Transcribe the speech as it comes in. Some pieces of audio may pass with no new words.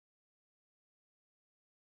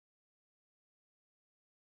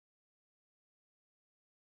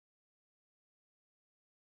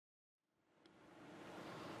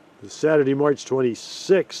It's Saturday, March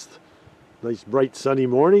 26th. Nice bright sunny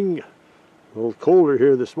morning. A little colder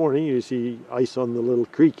here this morning. You see ice on the little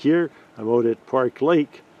creek here. I'm out at Park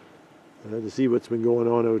Lake to see what's been going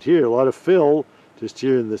on out here. A lot of fill just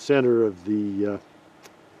here in the center of the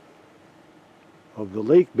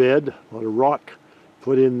lake bed. A lot of rock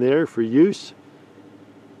put in there for use.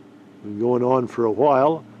 Been going on for a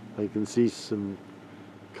while. I can see some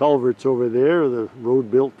culverts over there, the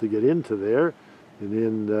road built to get into there. And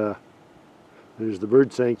then there's the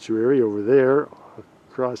bird sanctuary over there,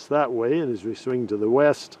 across that way. And as we swing to the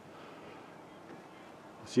west,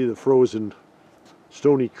 you see the frozen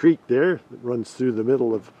Stony Creek there that runs through the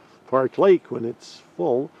middle of Park Lake when it's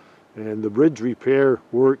full. And the bridge repair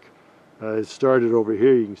work has started over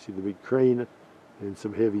here. You can see the big crane and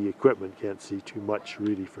some heavy equipment. Can't see too much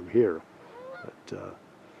really from here, but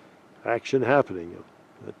action happening.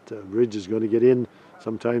 That bridge is going to get in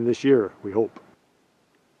sometime this year, we hope.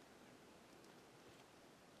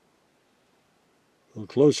 A little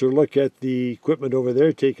closer look at the equipment over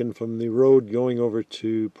there taken from the road going over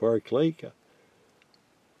to Park Lake. A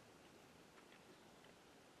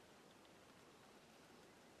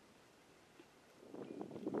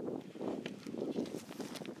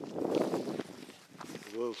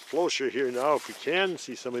little closer here now if we can,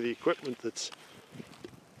 see some of the equipment that's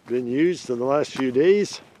been used in the last few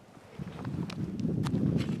days.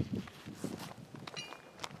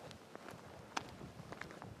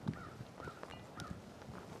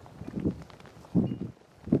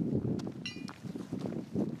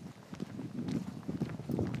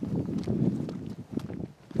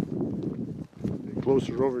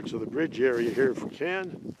 Closer over to the bridge area here if we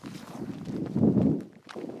can.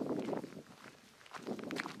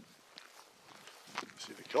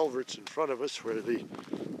 See the culverts in front of us where the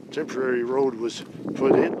temporary road was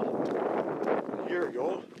put in a year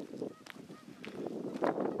ago.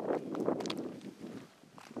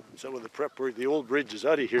 Some of the prep work, the old bridge is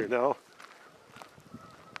out of here now.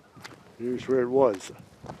 Here's where it was.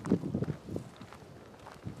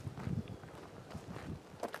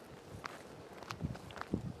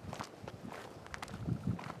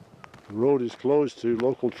 The road is closed to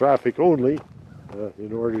local traffic only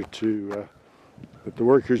in order to let the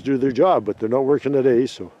workers do their job, but they're not working today,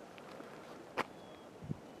 so.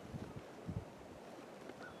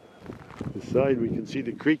 This side we can see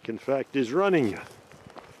the creek in fact is running.